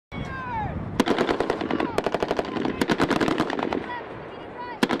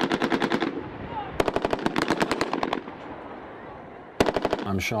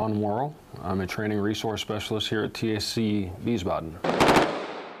Sean Worrell. I'm a training resource specialist here at TSC Wiesbaden.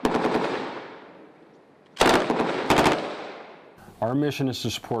 Our mission is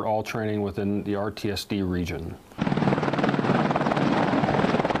to support all training within the RTSD region.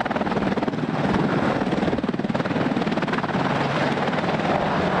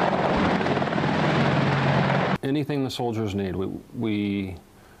 Anything the soldiers need, we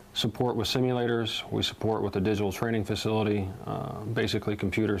support with simulators, we support with a digital training facility, basically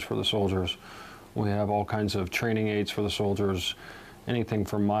computers for the soldiers. We have all kinds of training aids for the soldiers, anything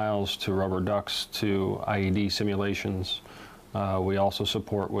from miles to rubber ducks to IED simulations. We also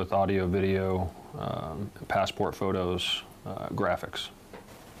support with audio, video, passport photos, graphics.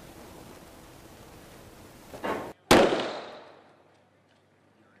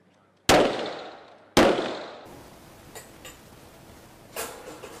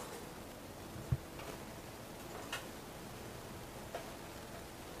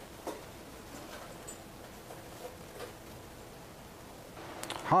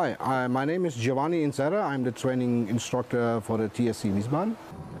 Hi, my name is Giovanni Inserra. I'm the training instructor for the TSC Wiesbaden.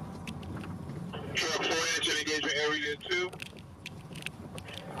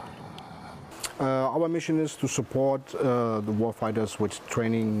 Our mission is to support the warfighters with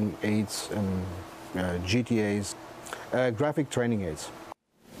training aids and GTAs, graphic training aids.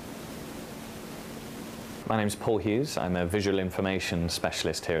 My name is Paul Hughes. I'm a visual information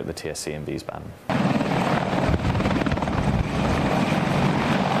specialist here at the TSC in Wiesbaden.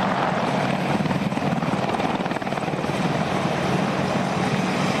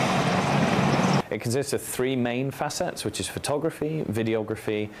 It consists of three main facets, which is photography,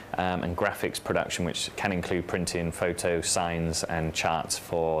 videography, and graphics production, which can include printing photos, signs, and charts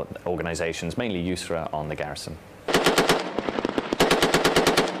for organisations, mainly USRA on the garrison.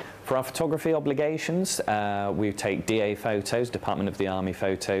 For our photography obligations, we take DA photos, Department of the Army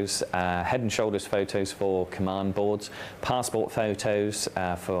photos, head and shoulders photos for command boards, passport photos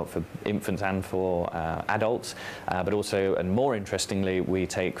for infants and for adults, but also, and more interestingly, we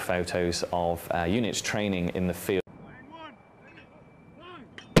take photos of units training in the field.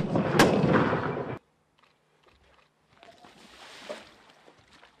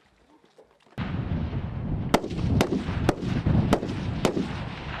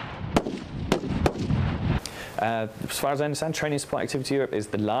 As far as I understand, Training Support Activity Europe is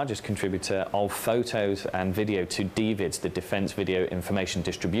the largest contributor of photos and video to DVIDS, the Defence Video Information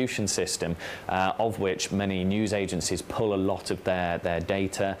Distribution System, of which many news agencies pull a lot of their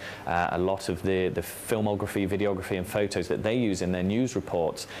data, a lot of the filmography, videography and photos that they use in their news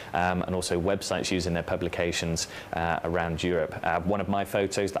reports, and also websites use in their publications around Europe. One of my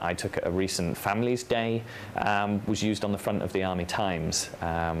photos that I took at a recent Families Day was used on the front of the Army Times,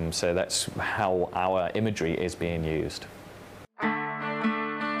 so that's how our imagery is being used.